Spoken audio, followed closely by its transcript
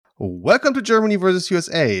Welcome to Germany versus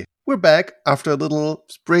USA. We're back after a little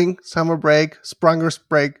spring, summer break, sprungers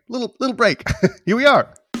break, little break. Here we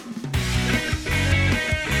are.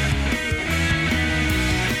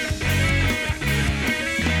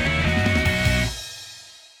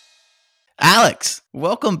 Alex,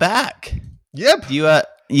 welcome back. Yep.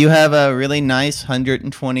 You have a really nice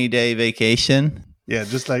 120-day vacation. Yeah,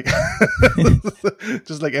 just like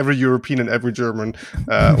just like every European and every German,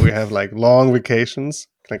 we have like long vacations.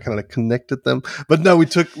 I kind of like connected them, but no, we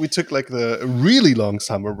took like the really long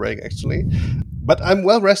summer break actually. But I'm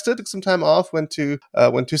well rested. Took some time off. Went to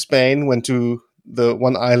Spain. Went to the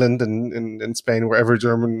one island in Spain where every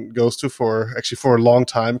German goes to for a long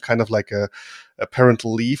time, kind of like a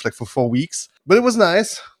parental leave, like for 4 weeks. But it was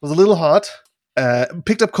nice. It was a little hot.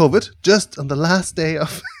 Picked up COVID just on the last day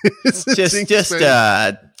of just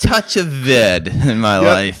a touch of vid in my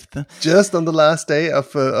life. Just on the last day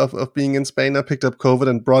of being in Spain, I picked up COVID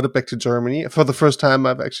and brought it back to Germany. For the first time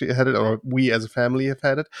I've actually had it, or we as a family have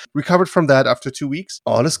had it. Recovered from that after 2 weeks.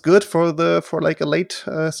 All is good for like a late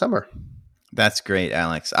summer. That's great,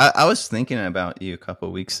 Alex. I was thinking about you a couple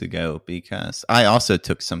of weeks ago because I also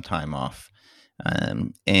took some time off.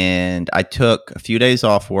 And I took a few days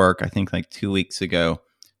off work, I think like 2 weeks ago,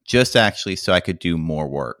 just actually so I could do more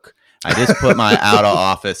work. I just put my out of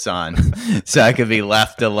office on so I could be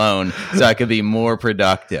left alone, so I could be more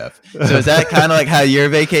productive. So is that kind of like how your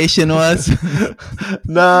vacation was?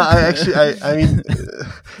 No, I mean,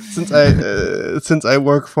 since I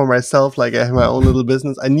work for myself, like I have my own little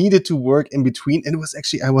business, I needed to work in between. And it was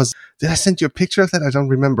actually, did I send you a picture of that? I don't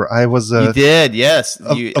remember. I was, you did, yes.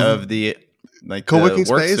 Of the like co-working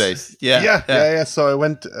space. Yeah. So I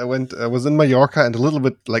was in Mallorca and a little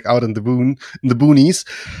bit like out in the boonies,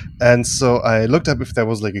 and so I looked up if there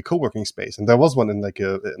was like a co-working space, and there was one in like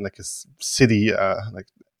a city,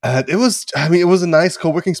 it was a nice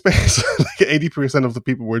co-working space. Like 80% of the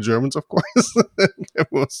people were Germans, of course.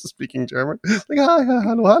 Everyone was speaking German. Like, hi,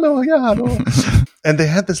 hello, yeah, hello. And they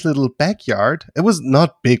had this little backyard. It was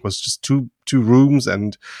not big. It was just two rooms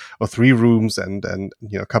or 3 rooms and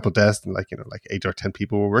a couple desks and like 8 or 10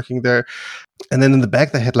 people were working there. And then in the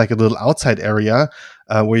back they had like a little outside area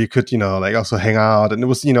where you could like also hang out, and it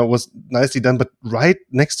was was nicely done. But right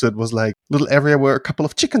next to it was like a little area where a couple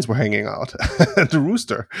of chickens were hanging out and the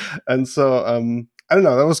rooster. And so I don't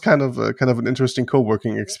know, that was kind of an interesting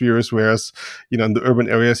co-working experience. Whereas, in the urban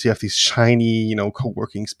areas, you have these shiny,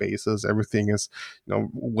 co-working spaces. Everything is,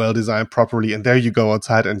 well designed properly. And there you go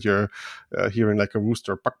outside and you're hearing like a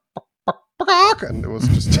rooster, buck, buck, buck, buck, and it was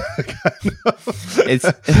just it's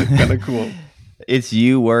kind of cool. It's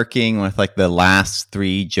you working with like the last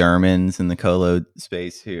 3 Germans in the co-work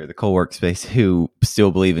space who still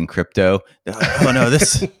believe in crypto. They're like, oh no,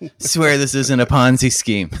 swear this isn't a Ponzi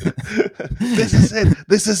scheme. This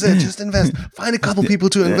is it. Just invest. Find a couple people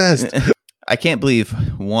to invest. I can't believe,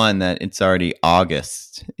 one, that it's already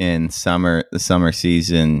August in summer. The summer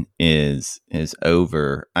season is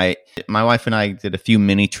over. My wife and I did a few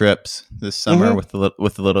mini trips this summer with the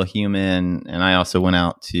little human, and I also went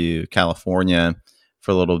out to California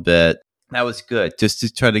for a little bit. That was good, just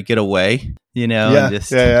to try to get away, Yeah.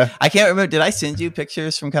 I can't remember. Did I send you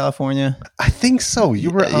pictures from California? I think so.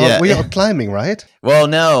 You were were you out climbing, right? Well,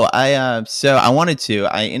 no. So I wanted to.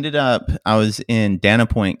 I was in Dana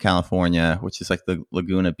Point, California, which is like the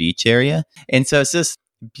Laguna Beach area, and so it's this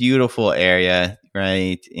beautiful area,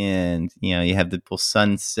 right? And you have the beautiful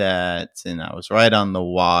sunsets, and I was right on the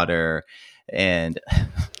water. And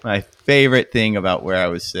my favorite thing about where I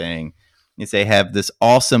was staying is they have this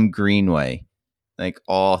awesome greenway, like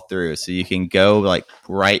all through, so you can go like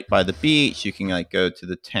right by the beach, you can like go to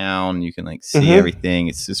the town, you can like see everything.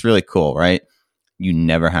 It's just really cool, right? You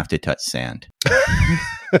never have to touch sand.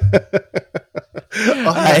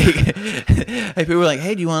 People were like,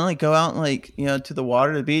 hey, do you want to like go out and like to the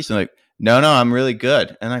water, to the beach? I'm like, no, I'm really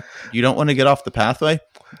good. And you don't want to get off the pathway?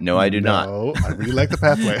 No, I do not. No, I really like the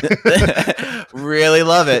pathway. Really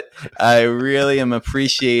love it. I really am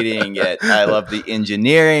appreciating it. I love the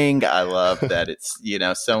engineering. I love that it's,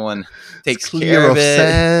 someone takes care of it.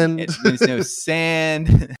 Sand. There's no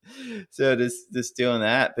sand. So just doing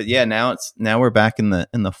that. But yeah, now we're back in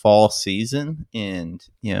the fall season, and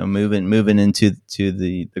moving into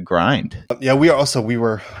the grind. Yeah, we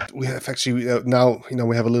have actually now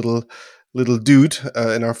we have a little dude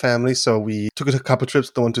in our family, so we took a couple trips.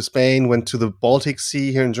 Went to Spain, went to the Baltic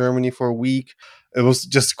Sea here in Germany for a week. It was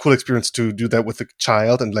just a cool experience to do that with a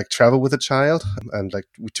child and like travel with a child. And like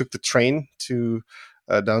we took the train to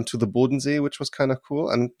down to the Bodensee, which was kind of cool.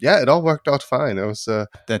 And yeah, it all worked out fine. It was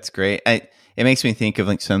That's great. It makes me think of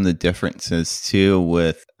like some of the differences too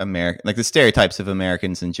with American, like the stereotypes of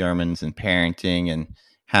Americans and Germans and parenting and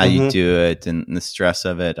how you mhm. do it and the stress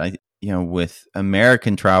of it. With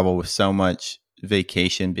American travel, with so much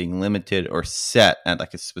vacation being limited or set at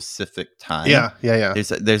like a specific time, Yeah.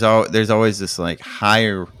 there's always this like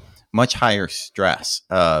much higher stress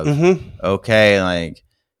of Mhm. okay, like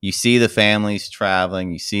you see the families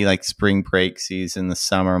traveling, you see like spring break season, the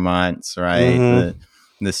summer months, right? Mhm.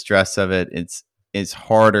 The stress of it, it's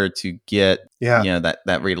harder to get Yeah.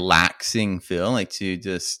 that relaxing feel, like to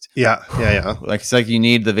just Yeah. like it's like you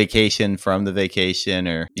need the vacation from the vacation,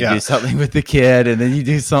 or you Yeah. do something with the kid and then you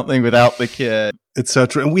do something without the kid. It's so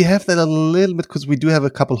true, and we have that a little bit because we do have a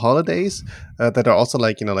couple holidays that are also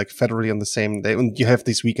like like federally on the same day. And you have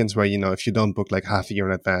these weekends where if you don't book like half a year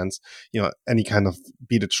in advance, any kind of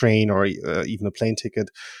be it a train or even a plane ticket,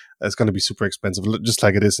 it's going to be super expensive, just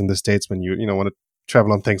like it is in the States when you want to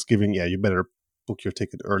travel on Thanksgiving. Yeah, you better book your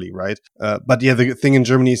ticket early, right? But yeah, the thing in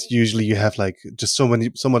Germany is usually you have like just so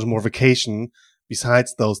much more vacation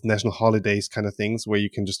besides those national holidays kind of things where you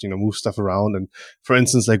can just move stuff around. And for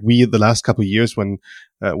instance, like the last couple of years when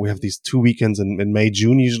we have these 2 weekends in May,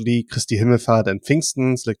 June, usually Christi Himmelfahrt and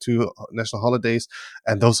Pfingsten's, like 2 national holidays,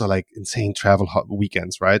 and those are like insane travel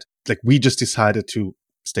weekends, right? Like we just decided to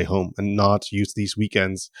stay home and not use these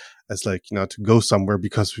weekends as like to go somewhere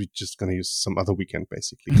because we're just going to use some other weekend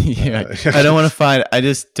basically. Yeah, I don't want to fight it.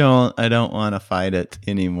 I don't want to fight it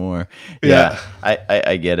anymore. Yeah,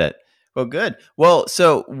 I get it. Well, good. Well,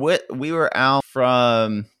 so we were out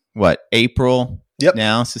from April. Yep.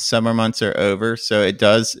 Now, so summer months are over, so it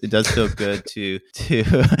does feel good to.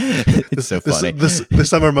 It's so funny. The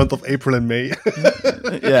summer month of April and May.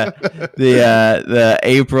 Yeah, the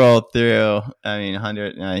April through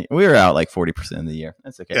 100. We were out like 40% of the year.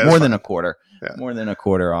 That's okay. Yeah, more that's than fine. a quarter. Yeah. More than a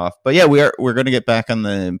quarter off. But yeah, we're going to get back on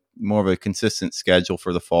the more of a consistent schedule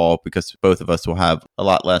for the fall because both of us will have a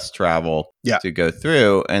lot less travel to go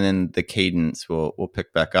through, and then the cadence will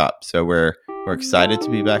pick back up. So we're excited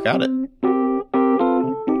to be back at it.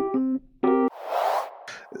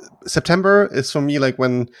 September is for me like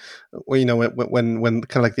when kind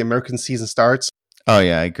of like the American season starts. Oh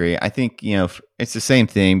yeah, I agree. I think it's the same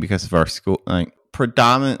thing because of our school. Like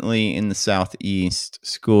predominantly in the Southeast,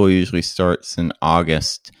 school usually starts in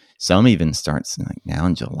August. Some even starts now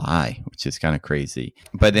in July, which is kind of crazy.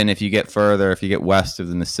 But then if you get west of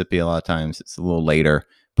the Mississippi, a lot of times it's a little later,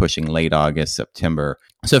 pushing late August, September.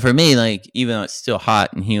 So for me, like even though it's still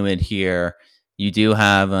hot and humid here, you do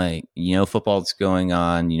have football's going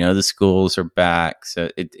on, the schools are back. So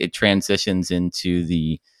it transitions into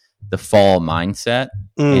the fall mindset.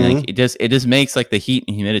 Mm-hmm. And it just makes like the heat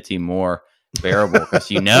and humidity more bearable because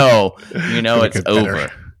it's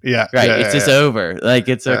over. Yeah. Right. Yeah, it's just over. Like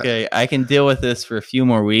it's okay. I can deal with this for a few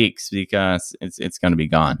more weeks because it's going to be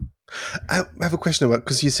gone. I have a question about,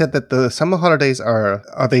 because you said that the summer holidays are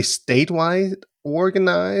they statewide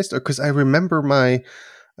organized? Or because I remember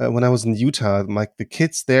when I was in Utah, the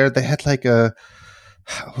kids there, they had like it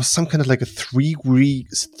was some kind of like a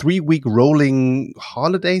 3-week rolling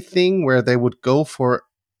holiday thing where they would go for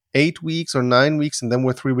 8 weeks or 9 weeks and then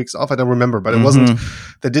were 3 weeks off. I don't remember, but it wasn't.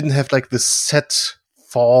 They didn't have like the set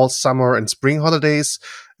fall, summer, and spring holidays.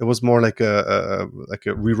 It was more like a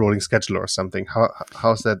re-rolling schedule or something.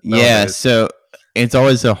 How's that nowadays? Yeah, so it's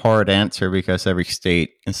always a hard answer because every state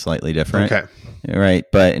is slightly different. Okay. Right.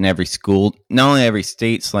 But in every school, not only every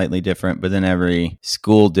state slightly different, but then every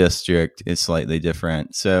school district is slightly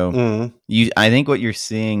different. So I think what you're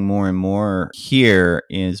seeing more and more here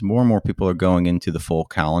is more and more people are going into the full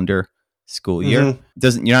calendar school year.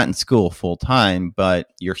 You're not in school full time, but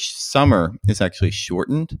your summer is actually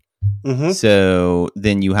shortened. So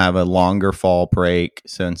then you have a longer fall break.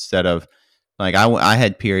 So instead of like I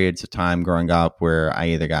had periods of time growing up where I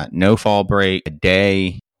either got no fall break, a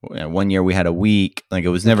day. 1 year we had a week. Like it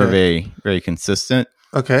was never very, very consistent.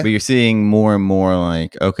 Okay. But you're seeing more and more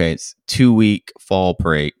like, okay, it's 2-week fall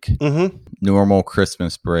break, normal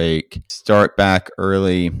Christmas break, start back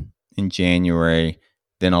early in January,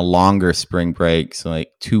 then a longer spring break. So like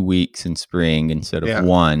 2 weeks in spring instead of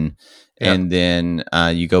 1. Yeah. And then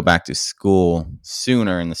you go back to school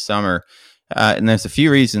sooner in the summer. And there's a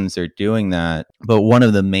few reasons they're doing that. But one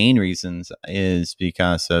of the main reasons is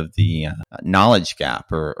because of the knowledge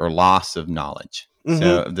gap or loss of knowledge.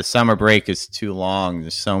 So if the summer break is too long,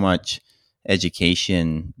 there's so much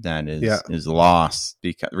education that is lost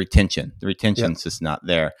because the retention's just not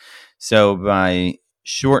there. So by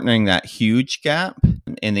shortening that huge gap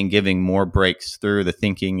and then giving more breaks through. The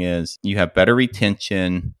thinking is you have better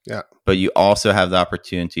retention, but you also have the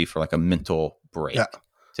opportunity for like a mental break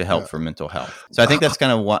to help for mental health. So I think that's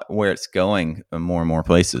kind of where it's going in more and more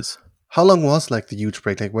places. How long was like the huge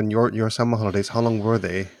break? Like when your summer holidays, how long were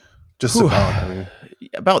they? Just about,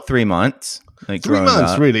 about 3 months. Like 3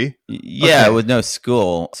 months, really? Yeah, with no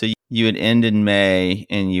school. So you would end in May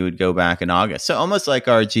and you would go back in August. So almost like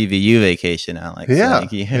our GVU vacation, Alex. Yeah,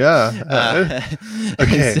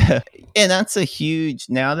 okay. So, and that's a huge.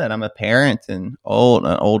 Now that I'm a parent and an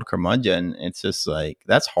old curmudgeon, it's just like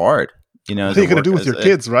that's hard. What are you going to do with your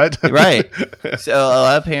kids, right? Right. So a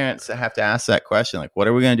lot of parents have to ask that question, like, what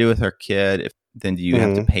are we going to do with our kid? Then do you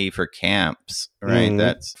have to pay for camps, right?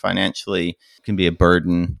 That's financially can be a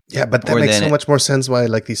burden. Yeah, but that makes so much more sense why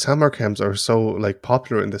like these summer camps are so like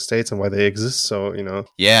popular in the States and why they exist. So,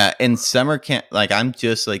 Yeah, and summer camp, like I'm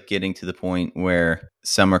just like getting to the point where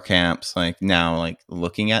summer camps, like now, like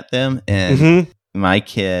looking at them and my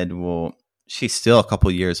kid she's still a couple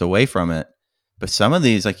years away from it. But some of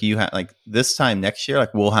these, like you have, like this time next year,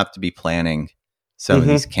 like we'll have to be planning some of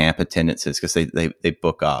these camp attendances because they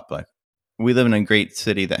book up. Like we live in a great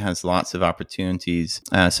city that has lots of opportunities,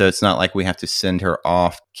 so it's not like we have to send her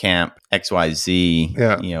off camp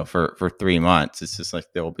XYZ, for 3 months. It's just like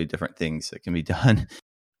there will be different things that can be done.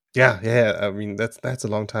 Yeah. I mean, that's a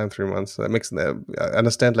long time, 3 months. That makes I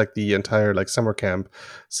understand like the entire like summer camp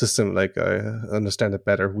system. Like I understand it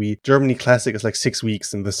better. Germany Classic is like 6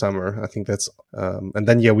 weeks in the summer. I think that's and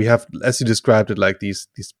then we have, as you described it, like these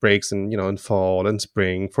breaks in in fall and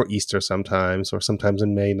spring for Easter sometimes, or sometimes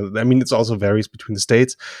in May. I mean, it also varies between the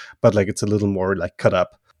states, but like it's a little more like cut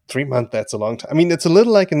up. 3 months, that's a long time. I mean, it's a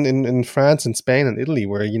little like in France and Spain and Italy,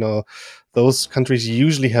 where those countries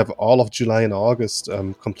usually have all of July and August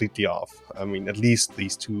completely off. I mean, at least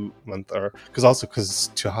these 2 months are because it's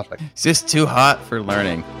too hot. Like it's just too hot for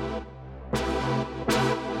learning.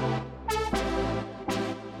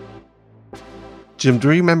 Jim, do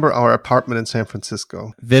you remember our apartment in San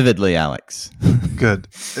Francisco? Vividly, Alex. Good.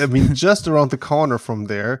 I mean, just around the corner from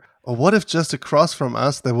there. Or what if just across from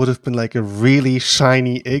us there would have been like a really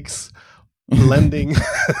shiny X blending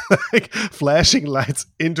like flashing lights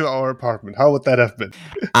into our apartment? How would that have been?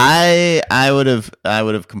 I would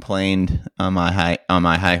have complained on my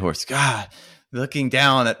high horse. God, looking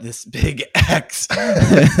down at this big X.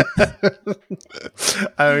 I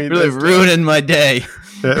mean, really ruining my day.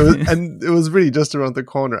 It was really just around the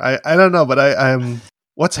corner. I don't know, but I'm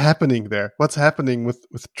what's happening there? What's happening with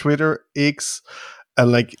Twitter, X,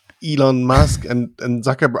 and like Elon Musk and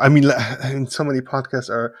Zuckerberg? I mean, so many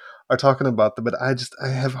podcasts are talking about them, but I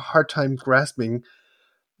have a hard time grasping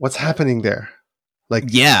what's happening there. Like,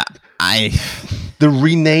 the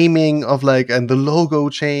renaming of like, and the logo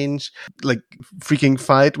change, like freaking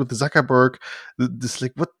fight with the Zuckerberg. This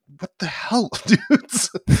like, what the hell,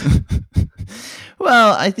 dudes?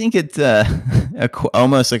 Well, I think it's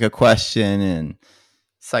almost like a question in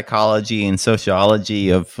psychology and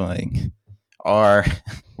sociology of like, are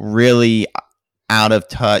really out of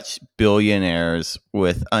touch billionaires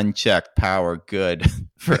with unchecked power good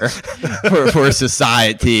for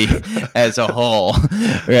society as a whole,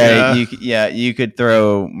 right? You could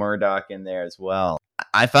throw Murdoch in there as well.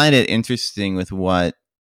 I find it interesting with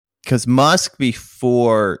because Musk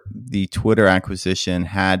before the Twitter acquisition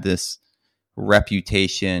had this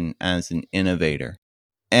reputation as an innovator,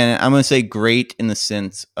 and I'm going to say great in the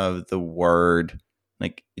sense of the word.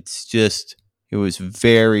 Like it was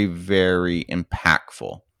very, very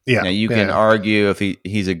impactful. Yeah. Now you can argue if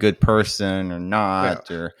he's a good person or not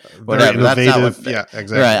or whatever. That's not what,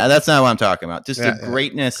 exactly. Right. That's not what I'm talking about. Just the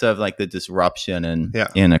greatness of like the disruption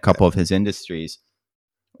in a couple of his industries.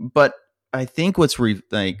 But I think what's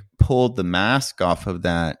pulled the mask off of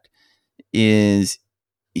that is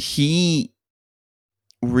he,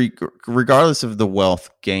 regardless of the wealth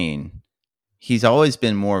gain, he's always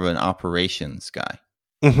been more of an operations guy.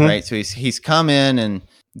 Right. So he's come in and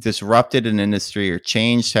disrupted an industry or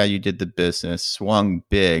changed how you did the business, swung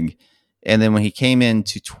big. And then when he came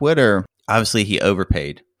into Twitter, obviously he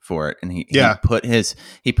overpaid for it. And he put his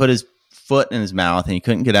foot in his mouth and he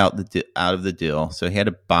couldn't get out of the deal. So he had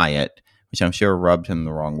to buy it, which I'm sure rubbed him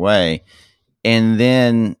the wrong way. And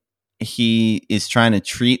then he is trying to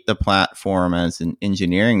treat the platform as an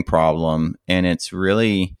engineering problem. And it's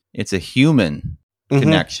a human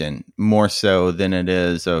connection more so than it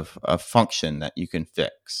is of a function that you can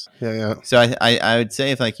fix. Yeah. So I would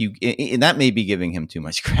say if like and that may be giving him too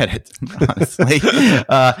much credit, honestly.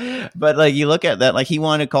 But like you look at that, like he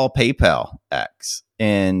wanted to call PayPal X,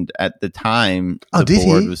 and at the time the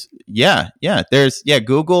board was there's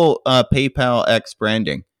Google PayPal X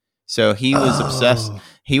branding. So he was obsessed.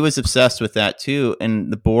 He was obsessed with that too,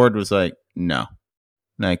 and the board was like, no.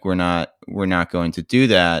 Like we're not going to do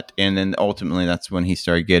that, and then ultimately that's when he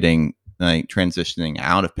started getting like transitioning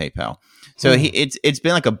out of PayPal. So it's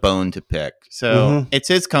been like a bone to pick. So it's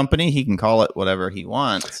his company; he can call it whatever he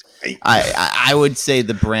wants. I would say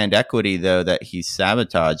the brand equity though that he's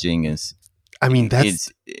sabotaging is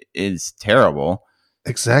terrible.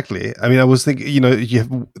 Exactly. I mean, I was thinking, you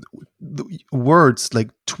have words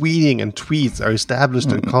like tweeting and tweets are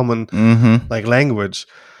established in common like language.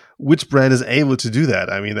 Which brand is able to do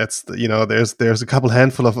that? I mean, that's there's a couple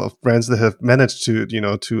handful of brands that have managed to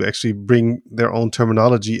to actually bring their own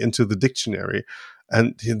terminology into the dictionary,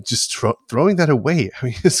 and just throwing that away. I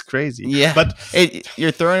mean, it's crazy. Yeah, but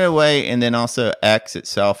you're throwing it away, and then also X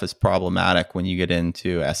itself is problematic when you get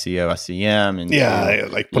into SEO, SEM, and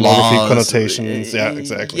like pornography connotations. Yeah,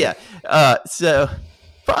 exactly. Yeah.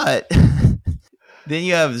 But then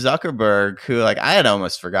you have Zuckerberg, who like I had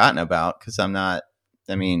almost forgotten about because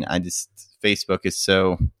Facebook is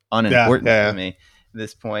so unimportant to me at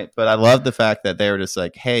this point. But I love the fact that they were just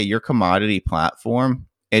like, hey, your commodity platform,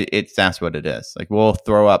 that's what it is. Like we'll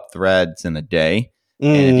throw up threads in a day.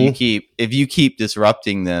 And if you keep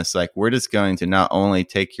disrupting this, like we're just going to not only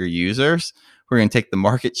take your users, we're going to take the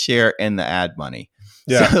market share and the ad money.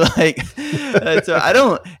 Yeah. So I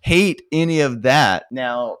don't hate any of that.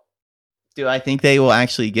 Now, do I think they will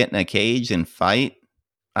actually get in a cage and fight?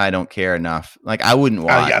 I don't care enough. Like I wouldn't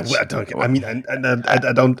watch. I don't care. I mean,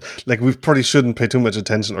 I don't like. We probably shouldn't pay too much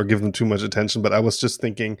attention or give them too much attention. But I was just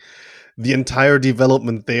thinking, the entire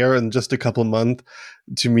development there in just a couple months,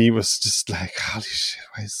 to me, was just like, holy shit!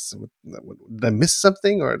 Did I miss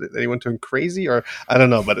something, or did anyone turn crazy, or I don't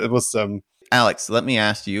know. But it was. Alex, let me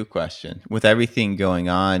ask you a question. With everything going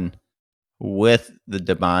on with the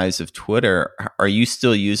demise of Twitter, are you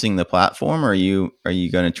still using the platform, or are you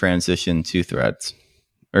going to transition to Threads?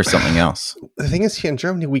 Or something else. The thing is, here in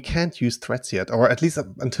Germany, we can't use Threads yet, or at least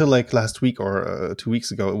until like last week or 2 weeks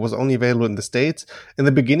ago. It was only available in the States. In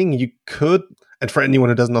the beginning, you could, and for anyone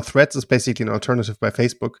who doesn't know, Threads is basically an alternative by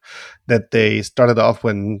Facebook that they started off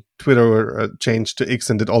when Twitter changed to X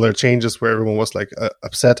and did all their changes where everyone was like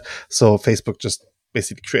upset. So Facebook just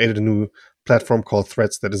basically created a new platform called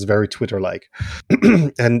Threads that is very Twitter-like.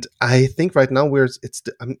 And I think right now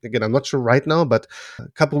I'm not sure right now, but a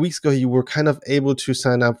couple of weeks ago you were kind of able to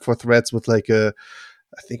sign up for Threads with like an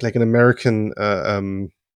American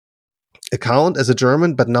account as a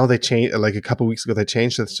German, but now they changed, like a couple of weeks ago they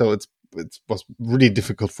changed it, so it was really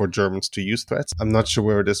difficult for Germans to use Threads. I'm not sure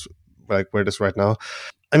where it is right now.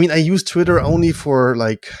 I mean, I use Twitter only for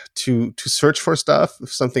like to search for stuff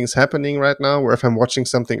if something's happening right now, or if I'm watching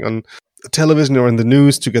something on television or in the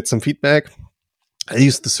news to get some feedback. I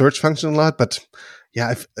use the search function a lot, but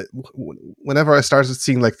yeah, whenever I started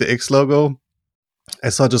seeing like the X logo, I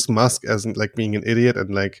saw just Musk as like being an idiot,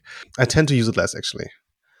 and like I tend to use it less actually.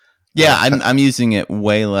 Yeah, I'm using it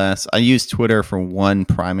way less. I use Twitter for one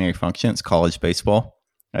primary function. It's college baseball.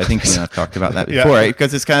 I think I've talked about that before, right?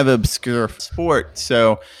 Because it's kind of an obscure sport.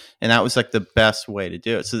 So, and that was like the best way to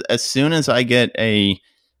do it. So as soon as I get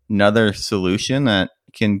another solution that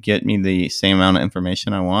can get me the same amount of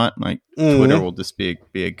information I want, like Twitter will just be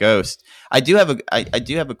a ghost. I do have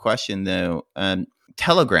a question though.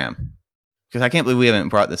 Telegram, because I can't believe we haven't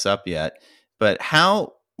brought this up yet. But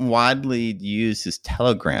how widely used is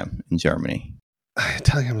Telegram in Germany?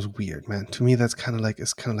 Telegram is weird, man. To me, it's kind of like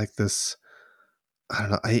this. I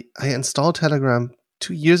don't know. I installed Telegram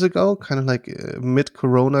 2 years ago, kind of like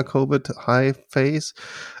mid-corona COVID high phase.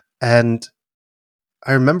 And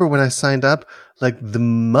I remember when I signed up, like the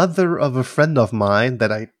mother of a friend of mine that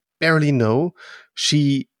I barely know,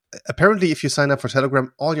 she apparently, if you sign up for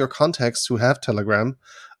Telegram, all your contacts who have Telegram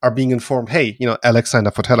are being informed, hey, Alex signed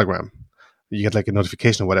up for Telegram. You get like a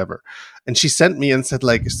notification or whatever. And she sent me a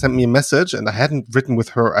message, and I hadn't written with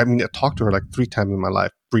her. I mean, I talked to her like 3 times in my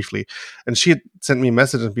life briefly. And she had sent me a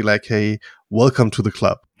message and be like, hey, welcome to the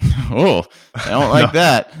club. Oh, I don't like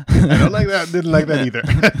that. I don't like that. Didn't like that either.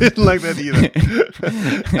 Didn't like that either.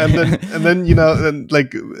 and then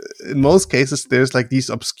like in most cases, there's like these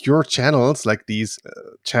obscure channels, like these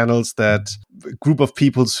channels that group of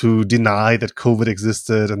peoples who deny that COVID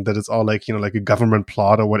existed and that it's all like, like a government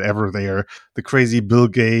plot or whatever. They are the crazy Bill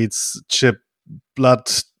Gates chip blood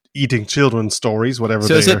eating children stories, whatever.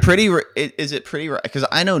 So is it pretty? Is it pretty? Because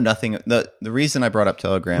I know nothing. The reason I brought up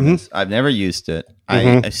Telegram is I've never used it.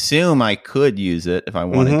 I assume I could use it if I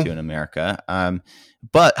wanted to in America.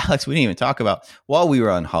 But Alex, we didn't even talk about while we were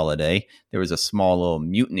on holiday. There was a small little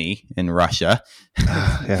mutiny in Russia.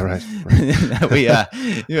 Yeah, right.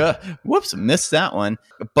 Whoops, missed that one.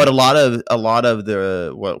 But a lot of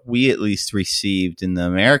the what we at least received in the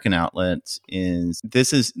American outlets is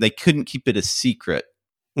they couldn't keep it a secret.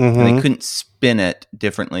 And they couldn't spin it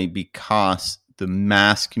differently because the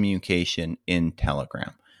mass communication in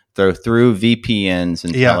Telegram. Through VPNs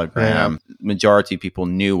and Telegram, majority of people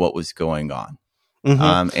knew what was going on.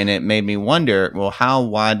 And it made me wonder, well, how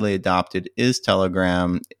widely adopted is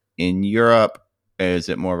Telegram in Europe? Is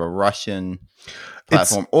it more of a Russian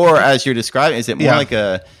platform? Or as you're describing, is it more like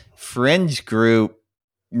a fringe group,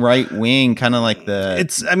 right wing, kind of like the...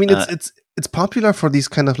 It's popular for these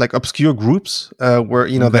kind of like obscure groups where,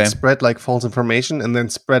 that spread like false information and then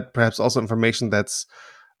spread perhaps also information that's,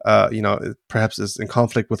 perhaps is in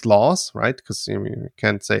conflict with laws, right? Because you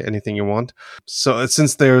can't say anything you want. So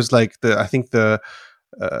since there's like I think the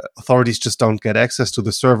authorities just don't get access to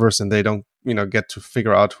the servers and they don't, get to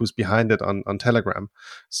figure out who's behind it on Telegram.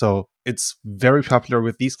 So it's very popular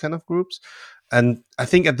with these kind of groups. And I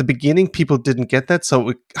think at the beginning, people didn't get that. So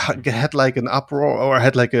it had like an uproar or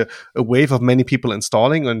had like a wave of many people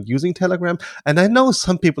installing and using Telegram. And I know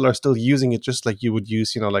some people are still using it just like you would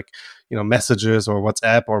use, messages or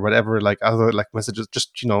WhatsApp or whatever, like other like messages,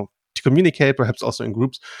 just, to communicate, perhaps also in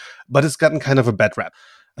groups. But it's gotten kind of a bad rap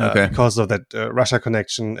because of that Russia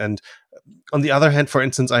connection. And on the other hand, for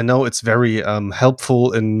instance, I know it's very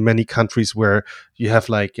helpful in many countries where you have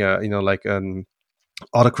like,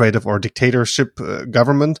 autocratic or dictatorship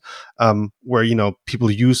government where people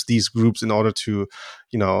use these groups in order to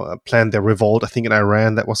plan their revolt. I think in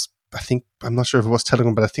Iran I'm not sure if it was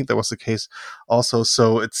Telegram, but I think that was the case also.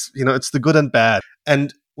 So it's it's the good and bad.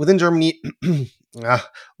 And within Germany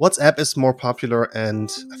WhatsApp is more popular,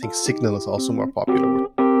 and I think Signal is also more popular.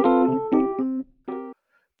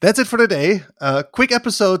 That's it for today. Quick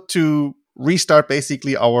episode to restart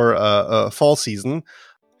basically our fall season.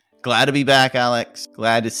 Glad to be back, Alex.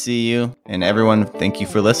 Glad to see you. And everyone, thank you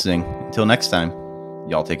for listening. Until next time,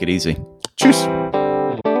 y'all take it easy. Tschüss.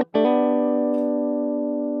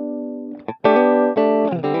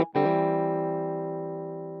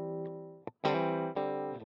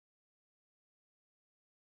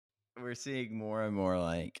 We're seeing more and more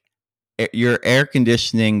like your air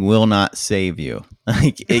conditioning will not save you.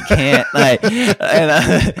 Like it can't.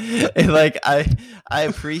 I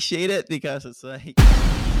appreciate it because it's like.